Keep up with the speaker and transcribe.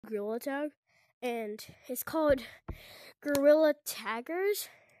Gorilla Tag, and it's called Gorilla Taggers,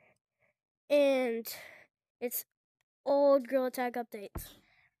 and it's old Gorilla Tag updates.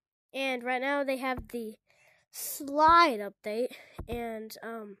 And right now they have the slide update, and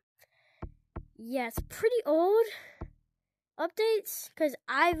yeah, it's pretty old updates because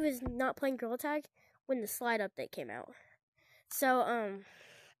I was not playing Gorilla Tag when the slide update came out. So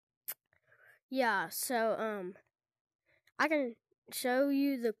yeah, so I can show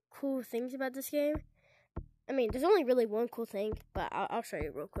you the cool things about this game. I mean, there's only really one cool thing, but I'll show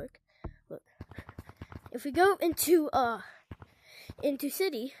you real quick. Look, if we go into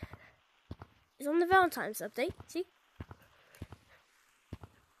city, it's on the Valentine's update. See,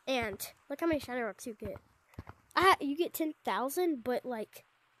 and look how many shiny rocks you get. You get 10,000, but like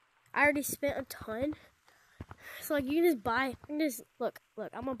I already spent a ton. So like you can just buy. You can just look.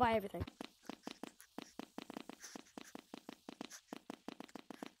 I'm gonna buy everything.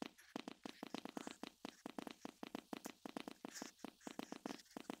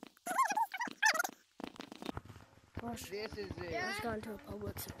 Gosh, This is it. let's go into a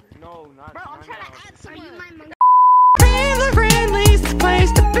public server. No, not. Bro, I'm not trying now. to add someone. Are you my monkey? Family friendly is the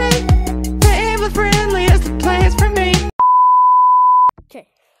place to be. Family friendly is the place for me. Okay,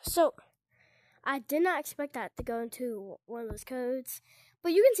 so I did not expect that to go into one of those codes,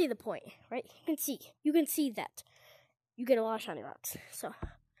 but you can see the point, right? You can see that you get a lot of shiny rocks. So,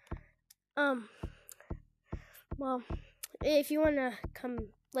 well, if you wanna come,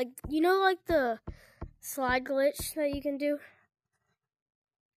 like like the slide glitch that you can do,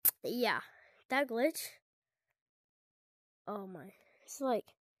 yeah, that glitch. Oh my, it's like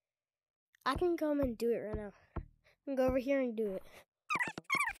I can come and do it right now. I can go over here and do it.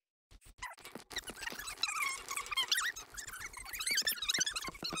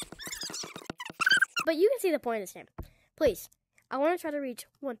 But you can see the point of this game. Please, I want to try to reach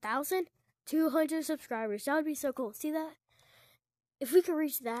 1,200 subscribers. That would be so cool. See that? If we could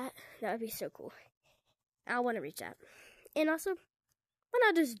reach that, that would be so cool. I want to reach that. And also, why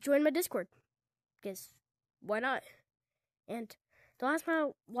not just join my Discord? Because why not? And don't ask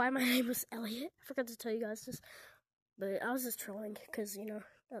me why my name was Elliot. I forgot to tell you guys this. But I was just trolling because,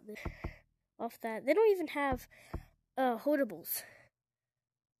 off that. They don't even have holdables.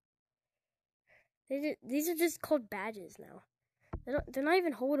 These are just called badges now. They're not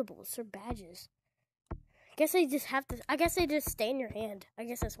even holdables. They're badges. I guess they just stay in your hand. I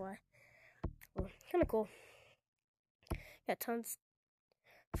guess that's why. Well, kind of cool. Got tons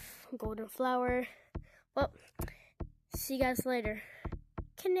of golden flower. Well, see you guys later.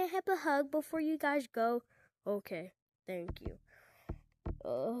 Can I have a hug before you guys go? Okay, thank you.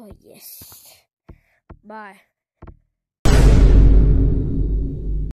 Oh, yes. Bye.